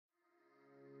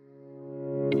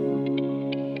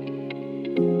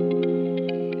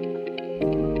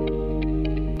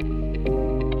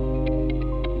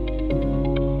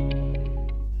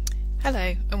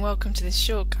Hello and welcome to this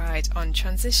short guide on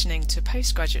transitioning to a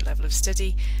postgraduate level of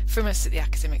study from us at the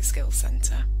Academic Skills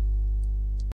Centre.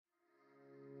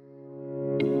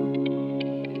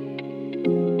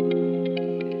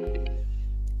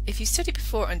 If you studied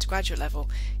before undergraduate level,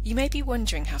 you may be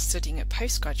wondering how studying at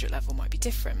postgraduate level might be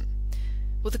different.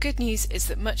 Well, the good news is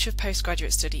that much of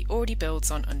postgraduate study already builds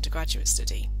on undergraduate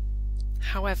study.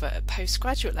 However, at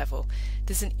postgraduate level,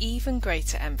 there's an even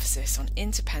greater emphasis on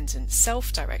independent,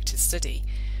 self-directed study,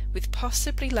 with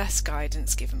possibly less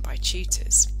guidance given by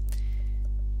tutors.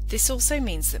 This also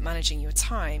means that managing your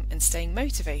time and staying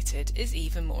motivated is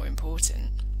even more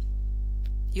important.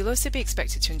 You'll also be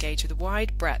expected to engage with a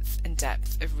wide breadth and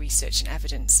depth of research and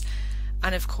evidence,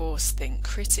 and of course think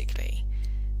critically.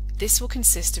 This will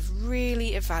consist of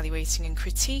really evaluating and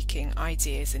critiquing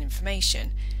ideas and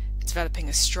information, developing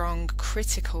a strong,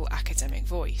 critical academic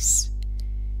voice.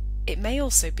 It may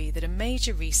also be that a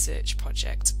major research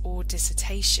project or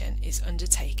dissertation is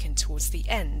undertaken towards the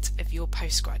end of your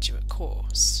postgraduate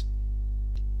course.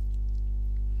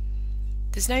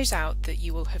 There's no doubt that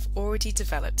you will have already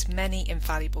developed many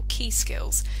invaluable key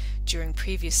skills during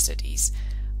previous studies,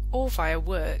 or via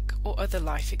work or other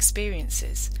life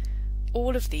experiences.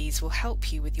 All of these will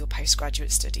help you with your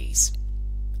postgraduate studies.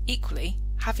 Equally,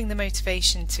 having the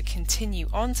motivation to continue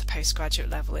on to postgraduate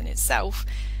level in itself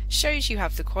shows you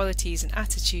have the qualities and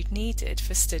attitude needed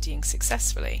for studying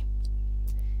successfully.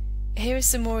 Here are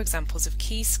some more examples of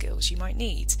key skills you might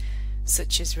need,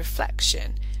 such as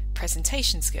reflection,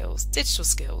 presentation skills, digital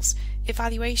skills,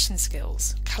 evaluation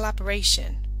skills,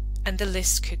 collaboration, and the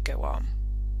list could go on.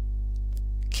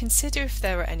 Consider if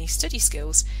there are any study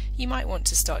skills you might want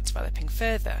to start developing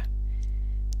further.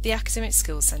 The Academic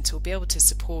Skills Centre will be able to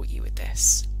support you with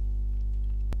this.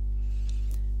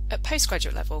 At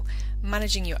postgraduate level,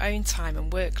 managing your own time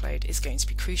and workload is going to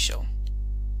be crucial.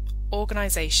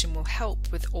 Organisation will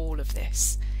help with all of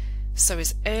this, so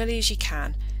as early as you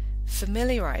can,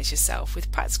 familiarise yourself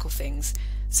with practical things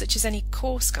such as any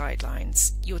course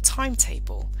guidelines, your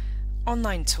timetable,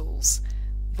 online tools,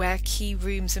 where key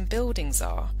rooms and buildings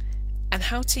are, and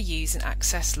how to use and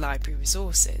access library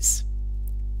resources.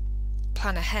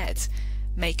 Plan ahead,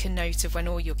 make a note of when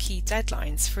all your key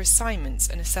deadlines for assignments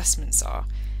and assessments are,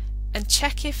 and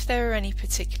check if there are any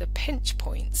particular pinch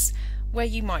points where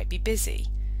you might be busy,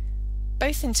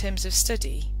 both in terms of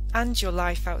study and your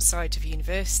life outside of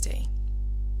university.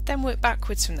 Then work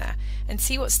backwards from there and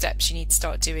see what steps you need to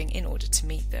start doing in order to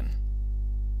meet them.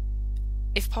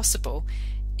 If possible,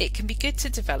 it can be good to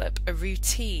develop a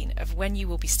routine of when you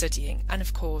will be studying and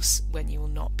of course when you will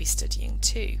not be studying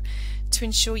too, to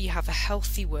ensure you have a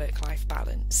healthy work-life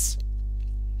balance.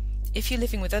 If you're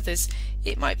living with others,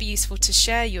 it might be useful to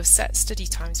share your set study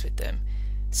times with them,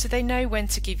 so they know when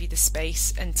to give you the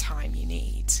space and time you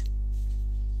need.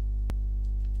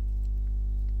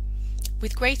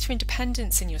 With greater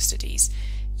independence in your studies,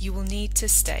 you will need to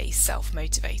stay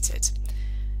self-motivated.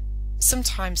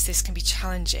 Sometimes this can be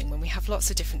challenging when we have lots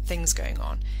of different things going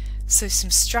on, so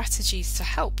some strategies to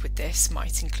help with this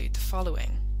might include the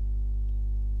following.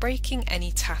 Breaking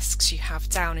any tasks you have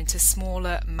down into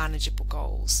smaller, manageable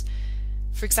goals.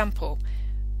 For example,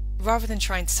 rather than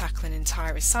trying to tackle an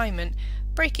entire assignment,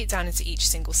 break it down into each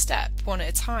single step, one at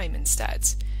a time instead.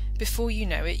 Before you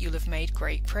know it, you'll have made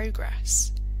great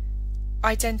progress.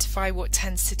 Identify what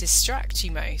tends to distract you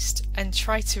most and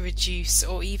try to reduce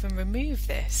or even remove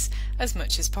this as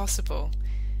much as possible.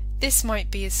 This might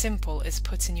be as simple as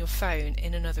putting your phone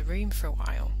in another room for a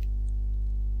while.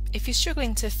 If you're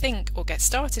struggling to think or get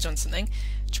started on something,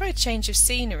 try a change of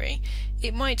scenery.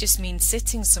 It might just mean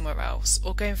sitting somewhere else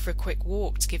or going for a quick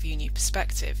walk to give you a new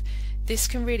perspective. This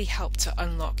can really help to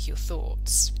unlock your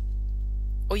thoughts.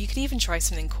 Or you could even try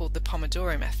something called the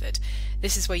Pomodoro method.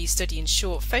 This is where you study in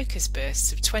short focus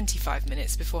bursts of 25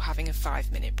 minutes before having a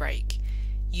 5-minute break.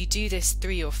 You do this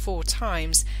 3 or 4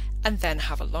 times and then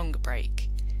have a longer break.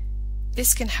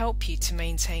 This can help you to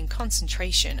maintain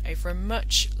concentration over a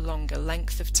much longer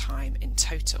length of time in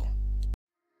total.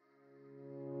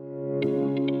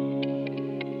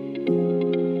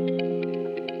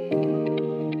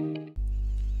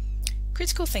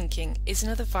 Critical thinking is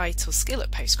another vital skill at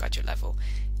postgraduate level.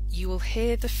 You will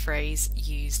hear the phrase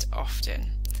used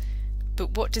often.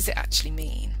 But what does it actually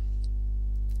mean?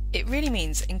 It really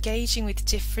means engaging with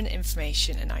different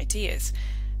information and ideas,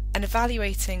 and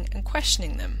evaluating and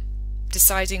questioning them,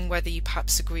 deciding whether you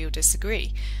perhaps agree or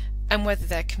disagree, and whether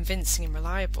they're convincing and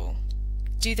reliable.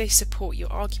 Do they support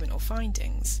your argument or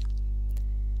findings?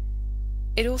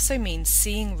 It also means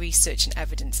seeing research and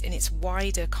evidence in its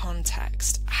wider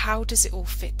context. How does it all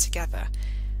fit together?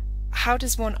 How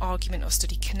does one argument or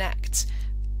study connect,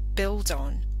 build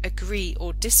on, agree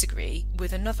or disagree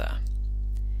with another.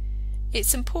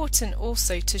 It's important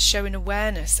also to show an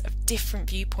awareness of different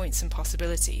viewpoints and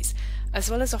possibilities, as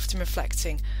well as often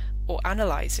reflecting or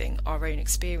analysing our own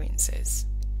experiences.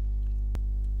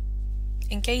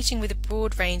 Engaging with a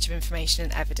broad range of information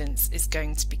and evidence is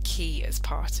going to be key as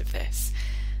part of this.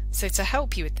 So to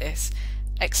help you with this,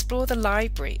 explore the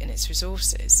library and its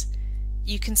resources.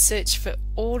 You can search for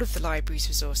all of the library's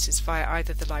resources via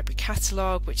either the library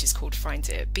catalogue, which is called Find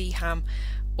It at BHAM,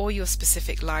 or your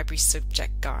specific library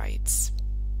subject guides.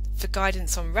 For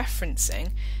guidance on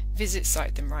referencing, visit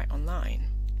Cite Them Right online.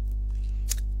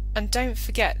 And don't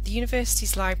forget, the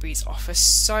university's libraries offer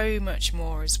so much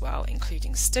more as well,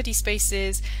 including study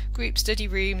spaces, group study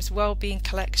rooms, wellbeing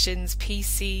collections,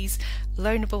 PCs,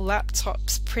 loanable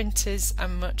laptops, printers,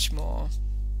 and much more.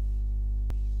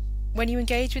 When you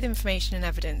engage with information and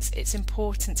evidence, it's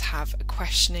important to have a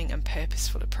questioning and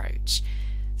purposeful approach.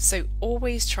 So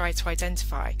always try to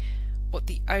identify what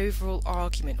the overall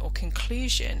argument or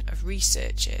conclusion of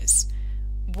research is.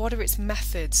 What are its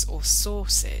methods or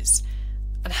sources,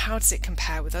 and how does it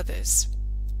compare with others?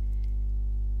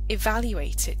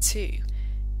 Evaluate it too.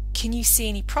 Can you see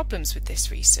any problems with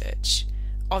this research?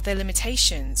 Are there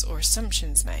limitations or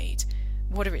assumptions made?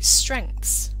 What are its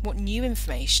strengths? What new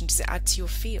information does it add to your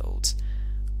field?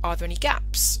 Are there any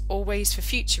gaps or ways for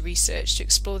future research to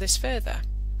explore this further?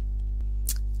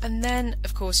 And then,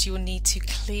 of course, you'll need to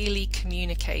clearly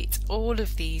communicate all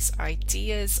of these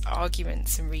ideas,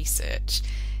 arguments, and research.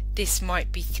 This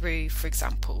might be through, for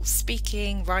example,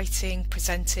 speaking, writing,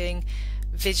 presenting,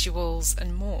 visuals,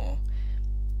 and more.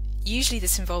 Usually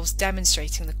this involves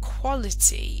demonstrating the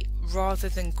quality rather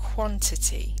than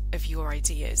quantity of your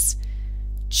ideas,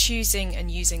 choosing and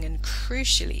using and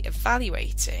crucially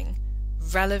evaluating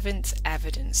relevant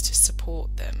evidence to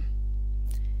support them.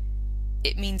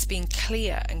 It means being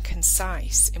clear and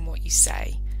concise in what you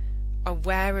say,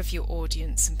 aware of your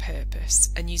audience and purpose,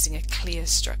 and using a clear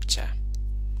structure.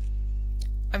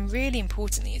 And really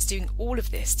importantly, it's doing all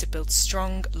of this to build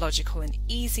strong, logical, and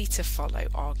easy to follow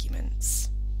arguments.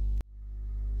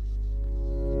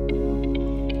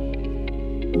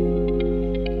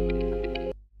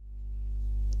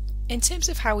 In terms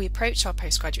of how we approach our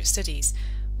postgraduate studies,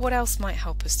 what else might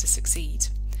help us to succeed?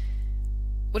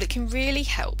 Well, it can really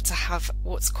help to have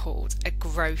what's called a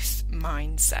growth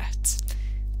mindset.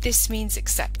 This means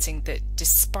accepting that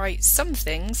despite some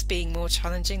things being more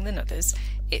challenging than others,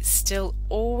 it's still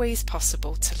always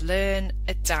possible to learn,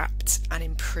 adapt, and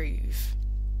improve.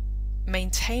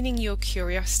 Maintaining your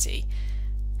curiosity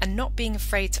and not being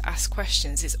afraid to ask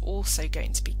questions is also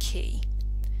going to be key.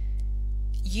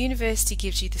 University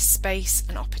gives you the space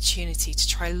and opportunity to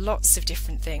try lots of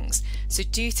different things, so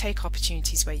do take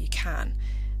opportunities where you can.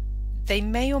 They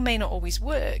may or may not always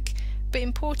work, but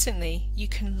importantly, you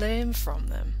can learn from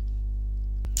them.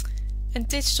 And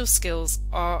digital skills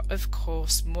are, of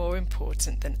course, more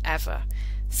important than ever.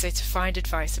 So to find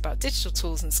advice about digital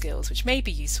tools and skills which may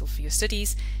be useful for your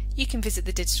studies, you can visit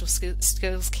the Digital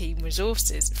Skills Key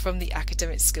resources from the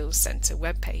Academic Skills Centre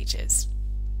web pages.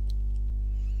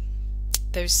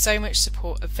 There is so much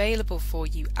support available for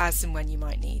you as and when you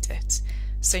might need it,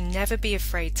 so never be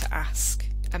afraid to ask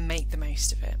and make the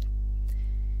most of it.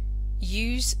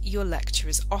 Use your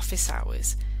lecturer's office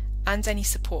hours and any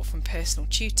support from personal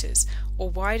tutors or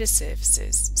wider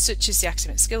services such as the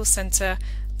Academic Skills Centre,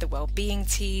 the Wellbeing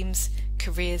Teams,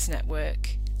 Careers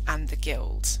Network and the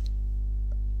Guild.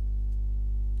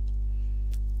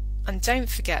 And don't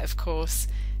forget, of course,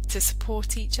 to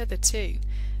support each other too.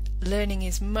 Learning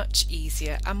is much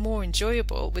easier and more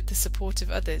enjoyable with the support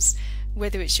of others,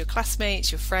 whether it's your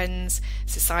classmates, your friends,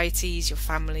 societies, your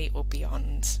family or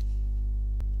beyond.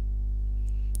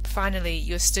 Finally,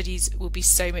 your studies will be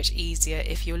so much easier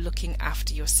if you're looking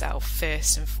after yourself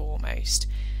first and foremost.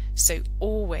 So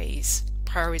always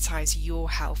prioritise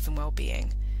your health and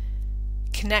well-being.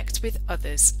 Connect with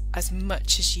others as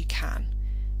much as you can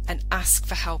and ask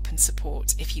for help and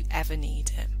support if you ever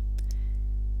need it.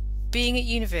 Being at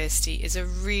university is a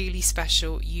really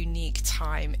special, unique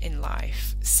time in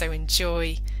life, so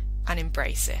enjoy and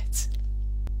embrace it.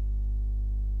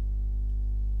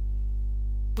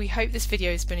 We hope this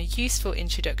video has been a useful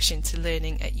introduction to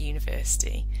learning at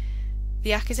university.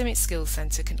 The Academic Skills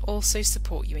Centre can also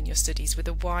support you in your studies with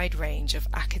a wide range of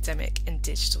academic and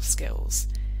digital skills.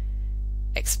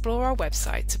 Explore our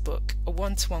website to book a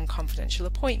one-to-one confidential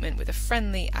appointment with a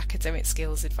friendly academic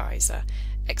skills advisor,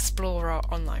 explore our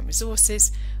online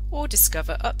resources, or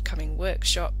discover upcoming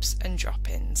workshops and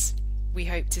drop-ins. We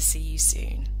hope to see you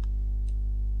soon.